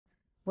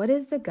What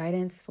is the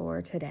guidance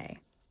for today?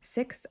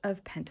 Six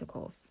of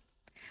Pentacles.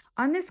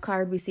 On this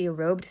card, we see a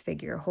robed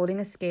figure holding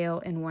a scale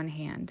in one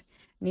hand.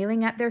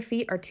 Kneeling at their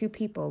feet are two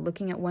people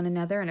looking at one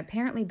another and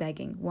apparently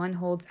begging. One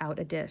holds out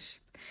a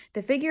dish.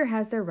 The figure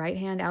has their right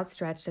hand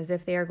outstretched as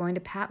if they are going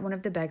to pat one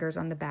of the beggars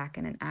on the back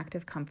in an act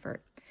of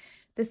comfort.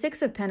 The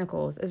Six of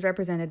Pentacles is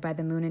represented by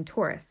the moon in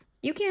Taurus.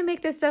 You can't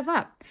make this stuff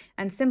up,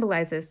 and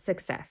symbolizes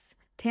success,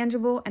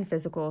 tangible and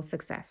physical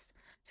success.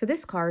 So,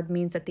 this card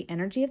means that the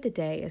energy of the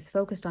day is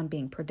focused on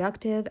being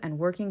productive and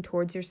working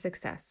towards your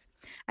success.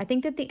 I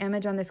think that the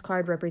image on this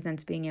card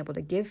represents being able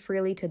to give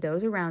freely to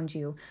those around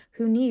you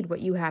who need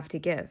what you have to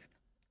give.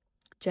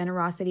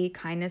 Generosity,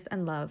 kindness,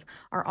 and love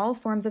are all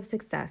forms of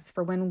success,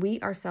 for when we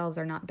ourselves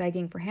are not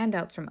begging for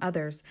handouts from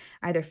others,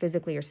 either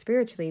physically or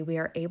spiritually, we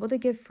are able to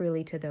give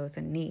freely to those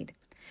in need.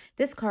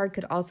 This card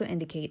could also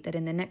indicate that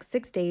in the next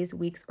 6 days,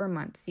 weeks, or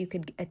months, you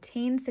could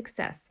attain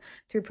success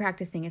through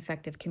practicing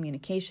effective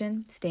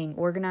communication, staying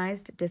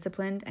organized,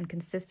 disciplined, and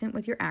consistent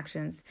with your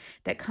actions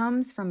that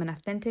comes from an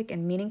authentic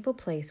and meaningful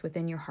place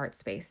within your heart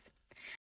space.